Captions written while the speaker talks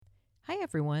Hi,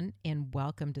 everyone, and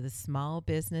welcome to the Small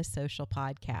Business Social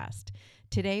Podcast.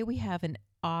 Today, we have an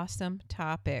awesome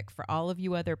topic for all of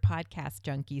you other podcast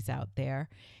junkies out there,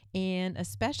 and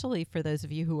especially for those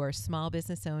of you who are small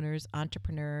business owners,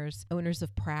 entrepreneurs, owners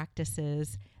of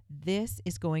practices. This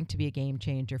is going to be a game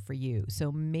changer for you.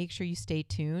 So make sure you stay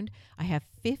tuned. I have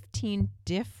 15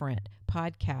 different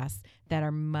podcasts that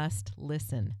are must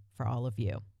listen for all of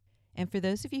you. And for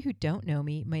those of you who don't know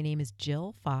me, my name is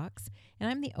Jill Fox, and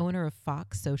I'm the owner of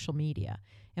Fox Social Media.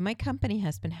 And my company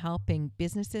has been helping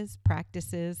businesses,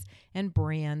 practices, and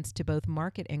brands to both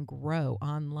market and grow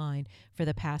online for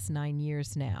the past 9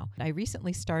 years now. I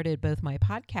recently started both my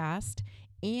podcast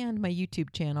and my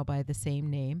YouTube channel by the same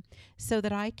name so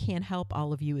that I can help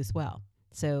all of you as well.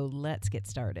 So let's get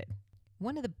started.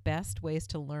 One of the best ways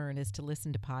to learn is to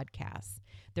listen to podcasts.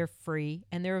 They're free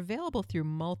and they're available through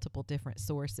multiple different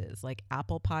sources like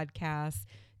Apple Podcasts,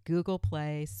 Google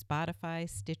Play, Spotify,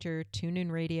 Stitcher,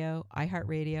 TuneIn Radio,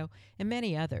 iHeartRadio, and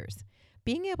many others.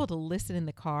 Being able to listen in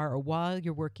the car or while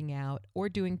you're working out or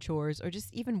doing chores or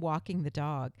just even walking the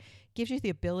dog gives you the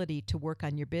ability to work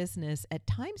on your business at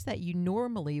times that you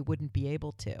normally wouldn't be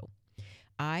able to.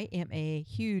 I am a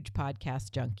huge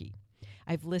podcast junkie.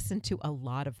 I've listened to a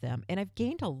lot of them, and I've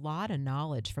gained a lot of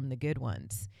knowledge from the good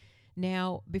ones.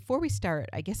 Now, before we start,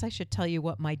 I guess I should tell you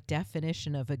what my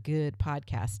definition of a good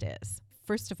podcast is.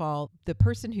 First of all, the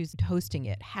person who's hosting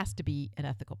it has to be an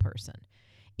ethical person,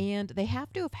 and they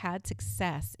have to have had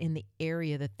success in the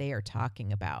area that they are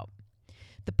talking about.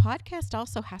 The podcast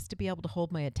also has to be able to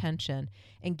hold my attention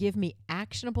and give me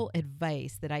actionable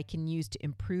advice that I can use to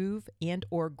improve and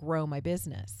or grow my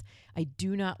business. I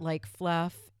do not like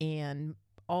fluff and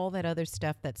all that other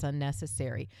stuff that's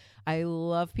unnecessary. I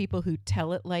love people who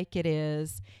tell it like it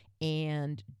is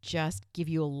and just give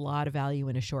you a lot of value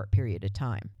in a short period of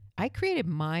time. I created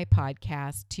my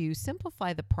podcast to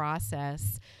simplify the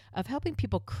process of helping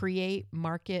people create,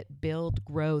 market, build,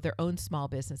 grow their own small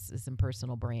businesses and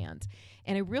personal brands.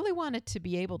 And I really wanted to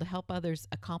be able to help others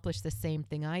accomplish the same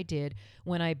thing I did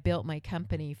when I built my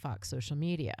company, Fox Social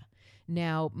Media.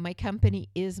 Now, my company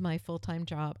is my full-time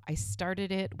job. I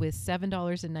started it with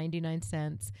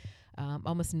 $7.99.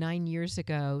 Almost 9 years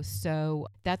ago. So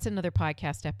that's another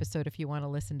podcast episode. If you want to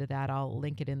listen to that, I'll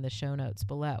link it in the show notes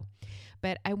below.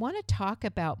 But I want to talk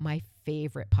about my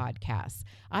favorite podcasts.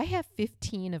 I have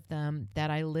 15 of them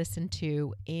that I listen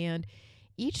to, and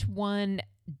each one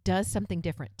does something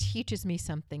different, teaches me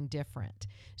something different.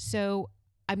 So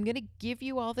I'm going to give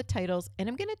you all the titles, and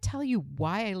I'm going to tell you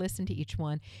why I listen to each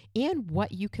one and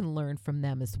what you can learn from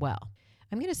them as well.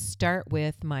 I'm going to start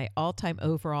with my all-time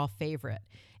overall favorite.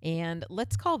 And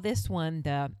let's call this one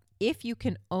the If You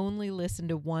Can Only Listen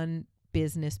to One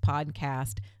Business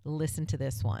Podcast, listen to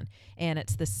this one. And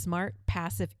it's the Smart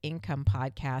Passive Income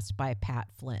Podcast by Pat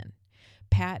Flynn.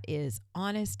 Pat is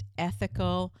honest,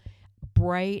 ethical,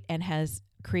 bright, and has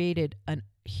created a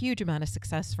huge amount of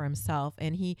success for himself.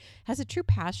 And he has a true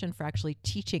passion for actually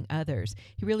teaching others.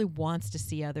 He really wants to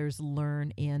see others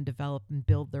learn and develop and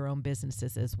build their own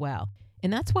businesses as well.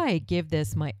 And that's why I give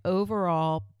this my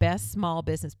overall best small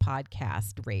business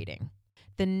podcast rating.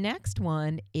 The next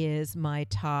one is my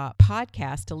top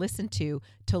podcast to listen to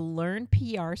learn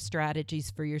PR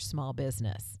strategies for your small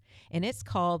business. And it's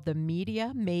called the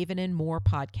Media Maven and More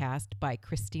podcast by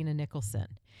Christina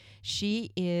Nicholson. She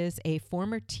is a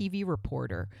former TV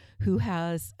reporter who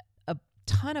has a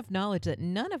ton of knowledge that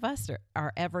none of us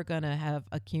are ever going to have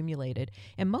accumulated,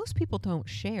 and most people don't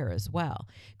share as well.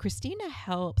 Christina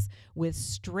helps with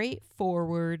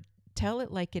straightforward, tell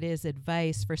it like it is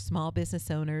advice for small business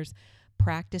owners,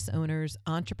 practice owners,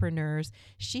 entrepreneurs.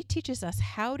 She teaches us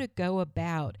how to go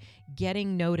about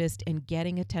getting noticed and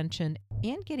getting attention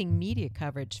and getting media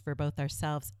coverage for both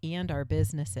ourselves and our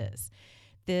businesses.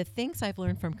 The things I've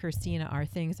learned from Christina are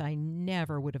things I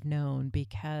never would have known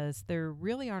because there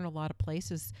really aren't a lot of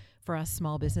places for us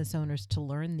small business owners to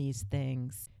learn these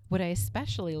things. What I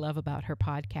especially love about her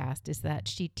podcast is that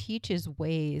she teaches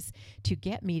ways to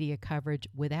get media coverage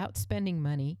without spending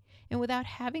money and without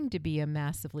having to be a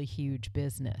massively huge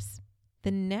business.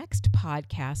 The next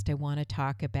podcast I want to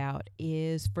talk about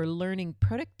is for learning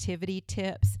productivity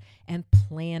tips and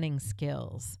planning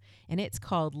skills. And it's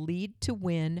called Lead to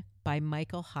Win, by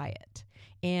Michael Hyatt.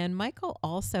 And Michael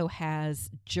also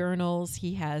has journals.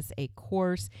 He has a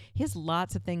course. He has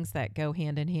lots of things that go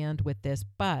hand in hand with this.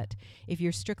 But if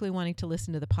you're strictly wanting to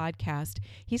listen to the podcast,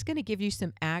 he's going to give you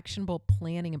some actionable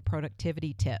planning and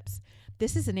productivity tips.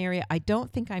 This is an area I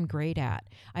don't think I'm great at.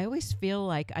 I always feel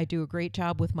like I do a great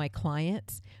job with my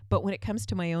clients, but when it comes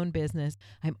to my own business,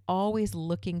 I'm always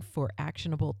looking for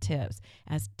actionable tips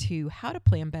as to how to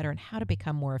plan better and how to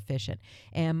become more efficient.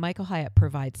 And Michael Hyatt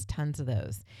provides tons of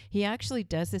those. He actually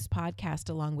does this podcast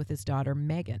along with his daughter,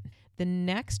 Megan. The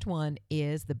next one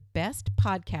is the best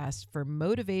podcast for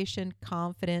motivation,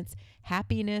 confidence,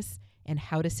 happiness, and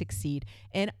how to succeed.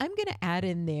 And I'm going to add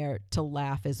in there to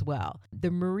laugh as well.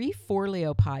 The Marie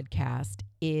Forleo podcast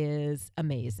is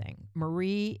amazing.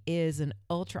 Marie is an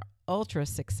ultra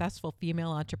successful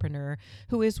female entrepreneur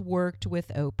who has worked with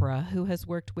Oprah, who has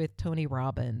worked with Tony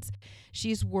Robbins.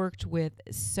 She's worked with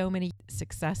so many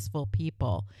successful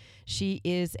people. She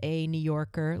is a New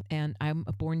Yorker, and I'm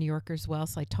a born New Yorker as well,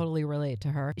 so I totally relate to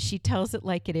her. She tells it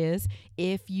like it is.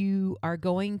 If you are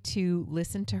going to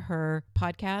listen to her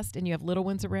podcast and you have little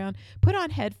ones around, put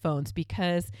on headphones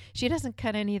because she doesn't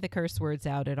cut any of the curse words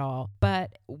out at all.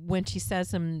 But when she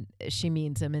says them, she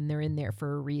means them, and they're in there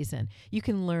for a reason. You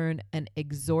can learn an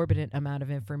exorbitant amount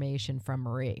of information from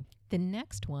Marie. The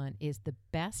next one is the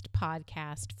best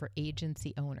podcast for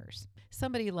agency owners.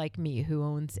 Somebody like me who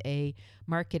owns a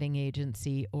marketing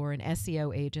agency or an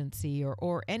SEO agency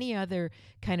or any other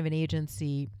kind of an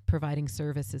agency providing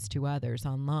services to others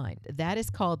online. That is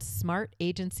called Smart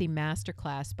Agency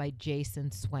Masterclass by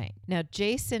Jason Swank. Now,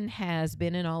 Jason has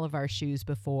been in all of our shoes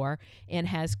before and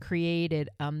has created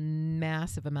a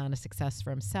massive amount of success for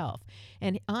himself.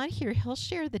 And on here, he'll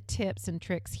share the tips and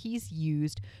tricks he's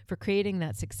used for creating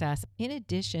that success. In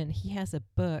addition, he has a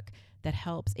book that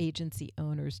helps agency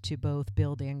owners to both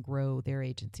build and grow their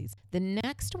agencies. The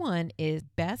next one is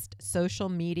Best Social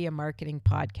Media Marketing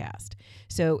Podcast.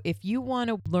 So if you want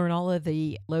to learn all of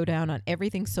the lowdown on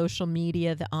everything social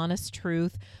media, the honest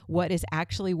truth, what is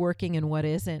actually working and what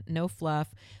isn't, no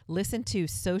fluff, listen to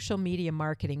Social Media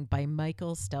Marketing by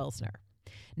Michael Stelzner.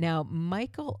 Now,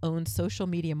 Michael owns Social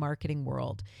Media Marketing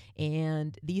World,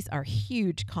 and these are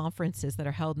huge conferences that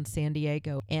are held in San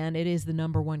Diego, and it is the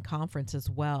 #1 conference as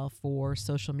well for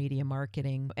social media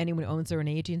marketing. Anyone who owns their own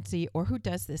agency or who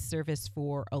does this service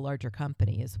for a larger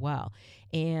company as well.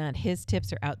 And his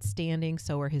tips are outstanding,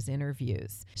 so are his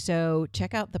interviews. So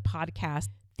check out the podcast.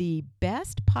 The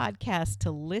best podcast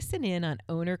to listen in on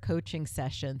owner coaching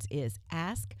sessions is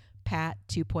Ask Pat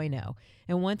 2.0.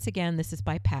 And once again, this is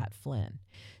by Pat Flynn.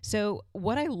 So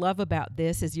what I love about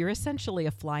this is you're essentially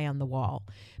a fly on the wall.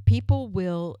 People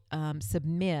will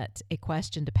submit a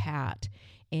question to Pat,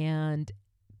 and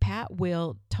Pat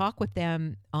will talk with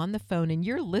them on the phone, and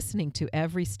you're listening to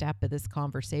every step of this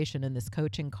conversation in this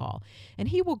coaching call. And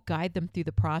he will guide them through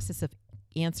the process of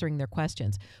answering their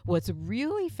questions. What's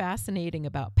really fascinating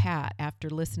about Pat, after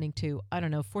listening to,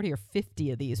 40 or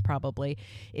 50 of these probably,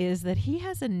 is that he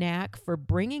has a knack for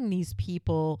bringing these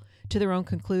people to their own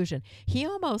conclusion. He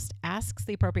almost asks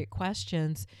the appropriate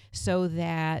questions so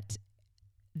that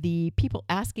the people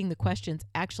asking the questions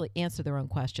actually answer their own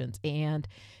questions. And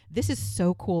this is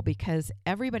so cool because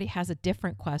everybody has a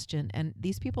different question, and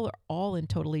these people are all in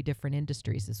totally different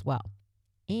industries as well.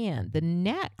 And the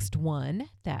next one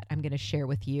that I'm going to share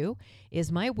with you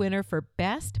is my winner for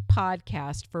Best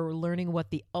Podcast for learning what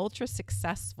the ultra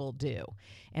successful do.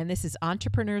 And this is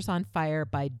Entrepreneurs on Fire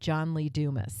by John Lee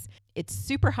Dumas. It's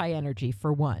super high energy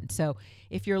for one. So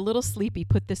if you're a little sleepy,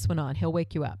 put this one on. He'll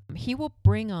wake you up. He will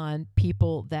bring on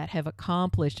people that have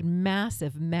accomplished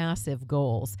massive, massive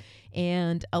goals.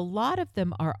 And a lot of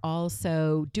them are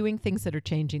also doing things that are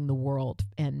changing the world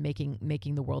and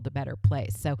making the world a better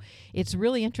place. So it's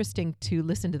really interesting to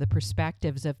listen to the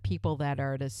perspectives of people that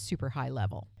are at a super high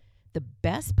level. The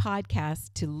best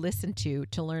podcast to listen to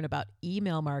learn about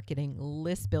email marketing,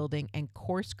 list building, and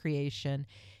course creation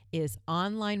is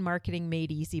Online Marketing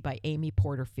Made Easy by Amy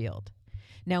Porterfield.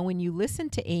 Now, when you listen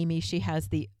to Amy, she has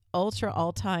the ultra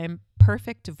all-time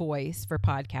perfect voice for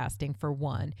podcasting, for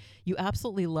one. You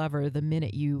absolutely love her the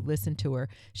minute you listen to her.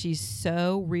 She's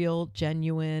so real,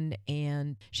 genuine,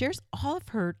 and shares all of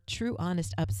her true,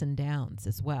 honest ups and downs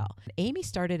as well. Amy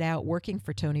started out working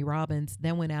for Tony Robbins,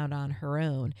 then went out on her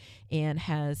own and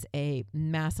has a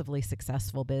massively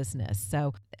successful business.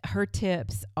 So her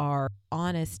tips are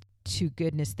honest to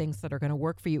goodness things that are going to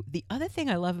work for you. The other thing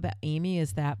I love about Amy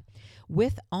is that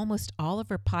with almost all of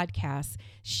her podcasts,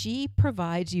 she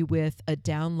provides you with a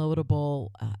downloadable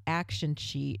action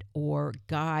sheet or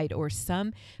guide or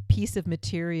some piece of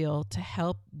material to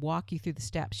help walk you through the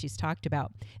steps she's talked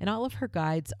about. And all of her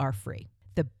guides are free.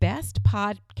 The best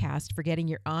podcast for getting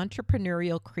your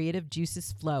entrepreneurial creative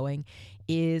juices flowing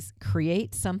is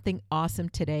Create Something Awesome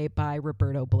Today by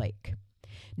Roberto Blake.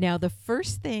 Now, the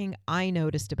first thing I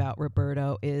noticed about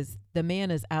Roberto is the man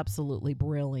is absolutely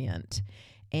brilliant.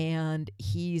 And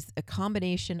he's a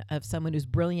combination of someone who's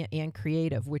brilliant and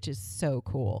creative, which is so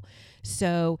cool.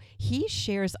 So he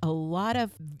shares a lot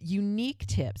of unique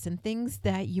tips and things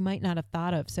that you might not have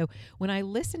thought of. So when I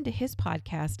listen to his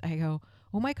podcast, I go,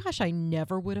 oh my gosh, I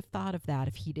never would have thought of that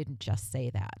if he didn't just say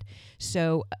that.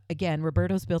 So again,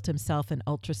 Roberto's built himself an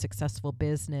ultra successful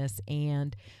business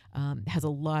and has a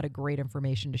lot of great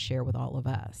information to share with all of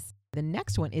us. The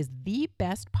next one is the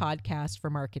best podcast for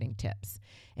marketing tips,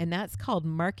 and that's called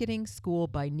Marketing School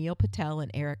by Neil Patel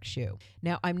and Eric Shu.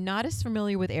 Now, I'm not as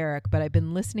familiar with Eric, but I've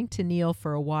been listening to Neil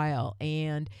for a while,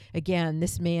 and again,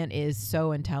 this man is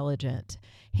so intelligent.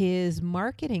 His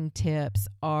marketing tips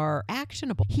are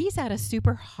actionable. He's at a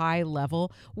super high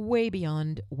level, way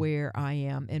beyond where I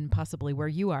am and possibly where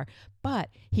you are, but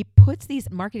he puts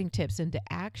these marketing tips into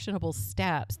actionable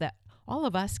steps that all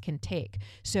of us can take.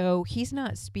 So he's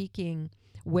not speaking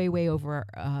way over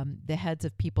the heads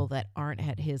of people that aren't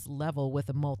at his level with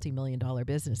a multi-million-dollar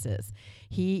businesses.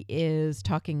 He is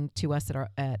talking to us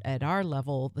at our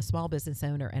level, the small business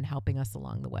owner, and helping us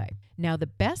along the way. Now, the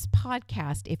best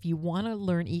podcast, if you want to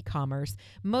learn e-commerce,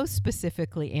 most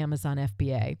specifically Amazon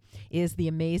FBA, is The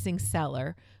Amazing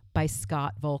Seller by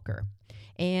Scott Volker.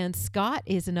 And Scott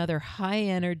is another high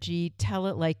energy, tell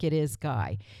it like it is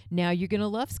guy. Now, you're going to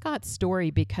love Scott's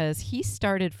story because he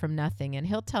started from nothing, and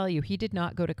he'll tell you he did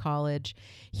not go to college.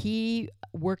 He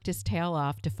worked his tail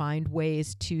off to find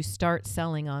ways to start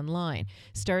selling online,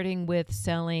 starting with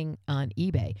selling on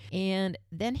eBay. And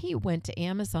then he went to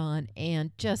Amazon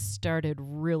and just started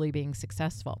really being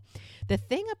successful. The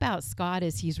thing about Scott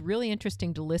is he's really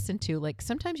interesting to listen to. Like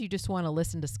sometimes you just want to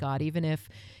listen to Scott, even if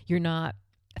you're not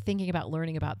thinking about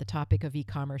learning about the topic of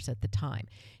e-commerce at the time.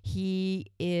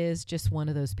 He is just one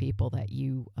of those people that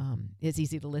is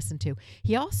easy to listen to.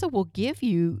 He also will give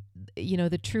you,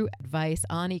 the true advice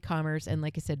on e-commerce and,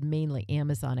 like I said, mainly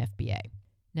Amazon FBA.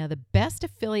 Now, the best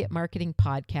affiliate marketing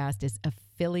podcast is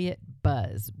Affiliate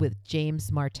Buzz with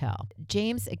James Martell.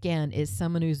 James, again, is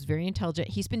someone who's very intelligent.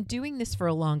 He's been doing this for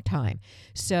a long time.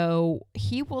 So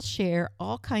he will share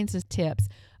all kinds of tips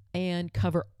and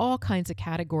cover all kinds of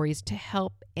categories to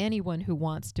help anyone who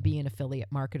wants to be an affiliate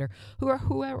marketer, who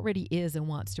already is and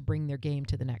wants to bring their game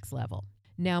to the next level.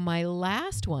 Now, my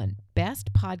last one,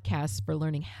 best podcasts for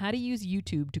learning how to use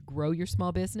YouTube to grow your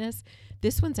small business.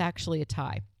 This one's actually a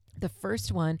tie. The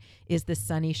first one is The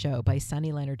Sunny Show by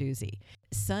Sunny Lenarduzzi.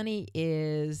 Sunny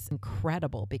is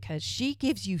incredible because she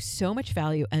gives you so much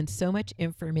value and so much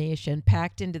information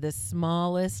packed into the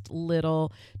smallest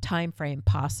little time frame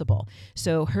possible.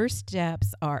 So her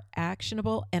steps are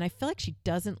actionable, and I feel like she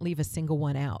doesn't leave a single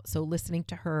one out. So listening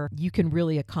to her, you can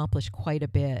really accomplish quite a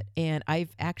bit. And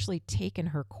I've actually taken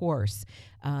her course,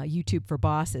 YouTube for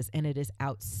Bosses, and it is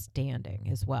outstanding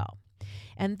as well.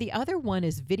 And the other one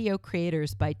is Video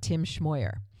Creators by Tim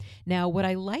Schmoyer. Now, what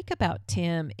I like about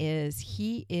Tim is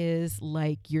he is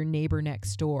like your neighbor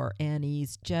next door, and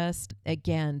he's just,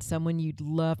 again, someone you'd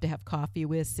love to have coffee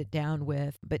with, sit down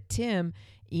with. But Tim,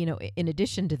 in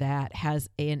addition to that, has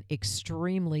an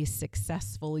extremely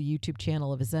successful YouTube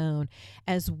channel of his own,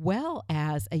 as well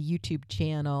as a YouTube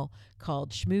channel called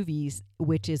Schmovies,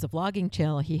 which is a vlogging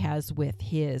channel he has with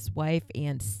his wife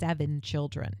and 7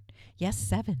 children. Yes,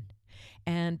 7.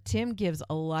 And Tim gives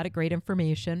a lot of great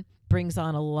information, brings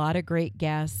on a lot of great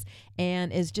guests,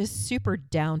 and is just super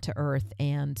down to earth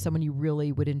and someone you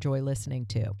really would enjoy listening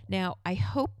to. Now, I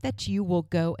hope that you will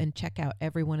go and check out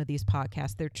every one of these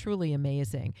podcasts. They're truly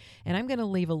amazing. And I'm going to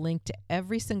leave a link to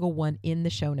every single one in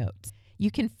the show notes. You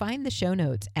can find the show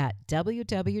notes at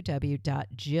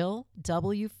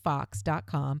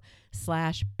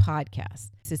www.jillwfox.com/podcast.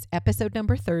 This is episode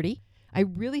number 30. I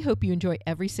really hope you enjoy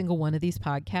every single one of these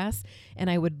podcasts, and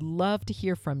I would love to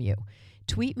hear from you.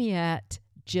 Tweet me at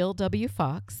Jill W.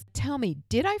 Fox. Tell me,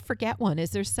 did I forget one?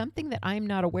 Is there something that I'm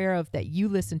not aware of that you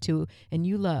listen to and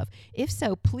you love? If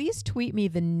so, please tweet me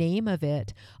the name of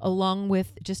it along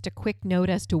with just a quick note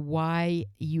as to why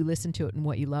you listen to it and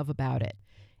what you love about it.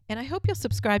 And I hope you'll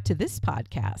subscribe to this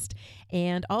podcast.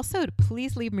 And also,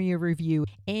 please leave me a review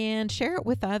and share it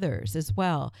with others as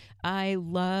well. I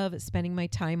love spending my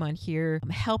time on here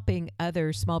helping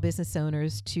other small business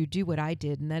owners to do what I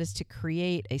did, and that is to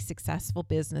create a successful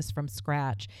business from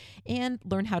scratch and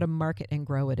learn how to market and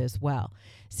grow it as well.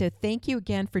 So thank you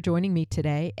again for joining me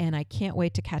today, and I can't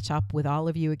wait to catch up with all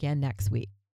of you again next week.